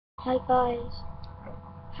Hi guys,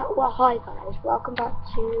 hi guys, welcome back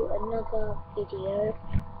to another video.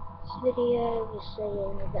 This video is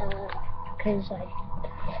saying that, because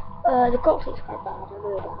the graphics quite bad, I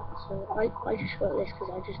know that, so I just wrote this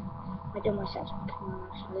because I did my setup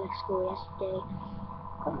tomorrow, so I left school yesterday,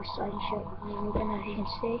 got my sign shirt behind me, I don't know if you can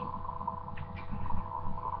see.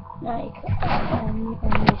 Now you can,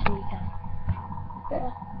 obviously you can,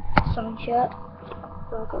 sign shirt.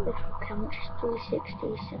 So I got this camera, which is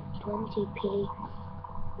 360 720p.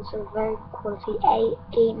 It's a very good quality,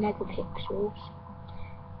 8 megapixels,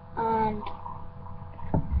 and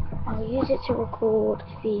I'll use it to record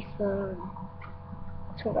FIFA and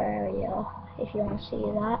Terraria. If you want to see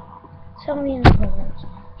that, tell me in the comments.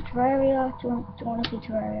 Terraria, do you want to see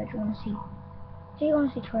Terraria? Do you want to see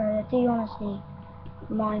Terraria? Do you want to see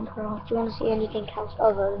Minecraft? Do you want to see anything else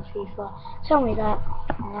other than FIFA? Tell me that,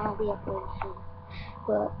 and I'll be uploading soon.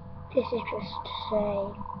 But this is just to say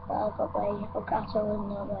that I've got my Elgato and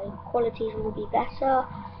my qualities will be better.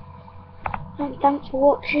 And thanks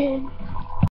for watching.